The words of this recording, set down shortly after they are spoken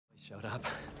Showed up.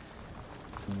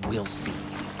 We'll see.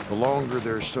 The longer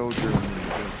their sojourn,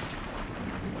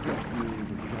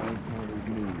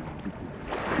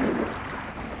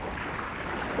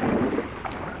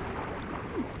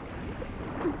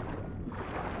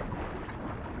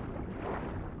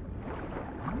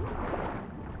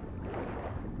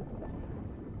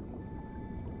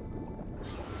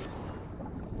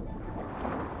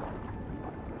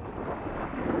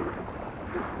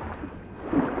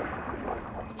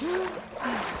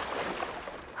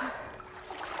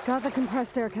 Got the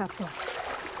compressed air capsule.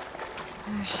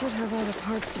 I should have all the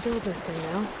parts to build this thing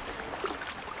now.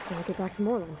 Gotta get back to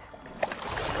Moreland.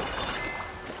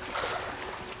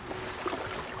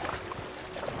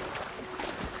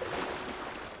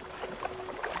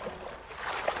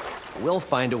 We'll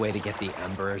find a way to get the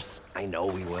embers. I know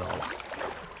we will.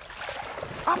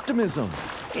 Optimism!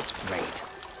 It's great.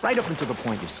 Right up until the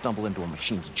point you stumble into a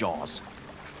machine's jaws.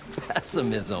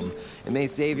 Pessimism. It may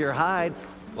save your hide.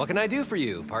 What can I do for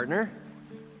you, partner?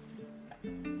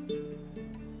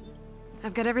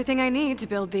 I've got everything I need to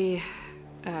build the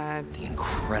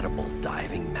incredible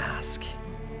diving mask.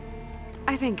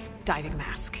 I think diving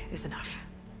mask is enough.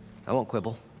 I won't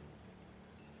quibble.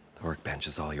 The workbench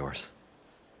is all yours.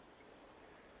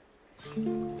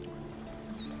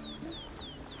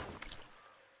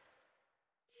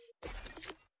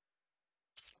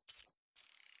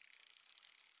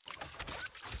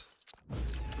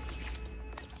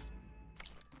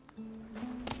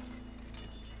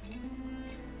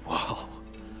 Whoa.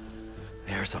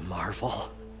 There's a marvel.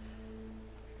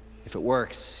 If it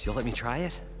works, you'll let me try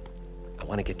it? I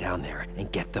want to get down there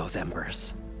and get those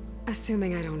embers.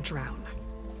 Assuming I don't drown.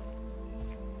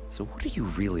 So what are you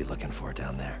really looking for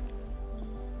down there?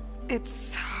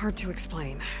 It's hard to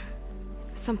explain.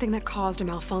 Something that caused a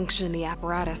malfunction in the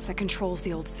apparatus that controls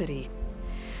the old city.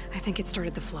 I think it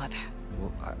started the flood.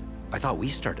 Well, I thought we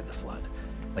started the flood.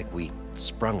 Like we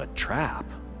sprung a trap.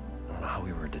 I don't know how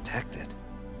we were detected.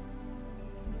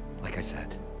 Like I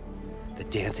said, the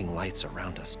dancing lights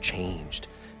around us changed,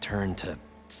 turned to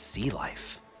sea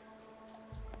life.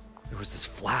 There was this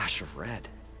flash of red,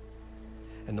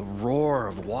 and the roar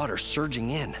of water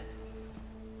surging in.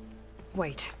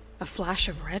 Wait, a flash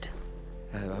of red?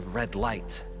 A red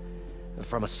light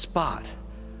from a spot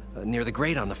near the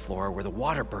grate on the floor where the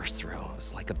water burst through. It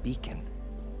was like a beacon.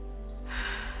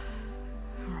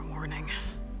 Or a warning.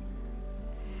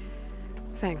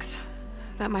 Thanks.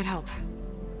 That might help.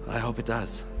 I hope it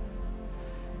does.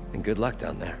 And good luck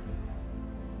down there.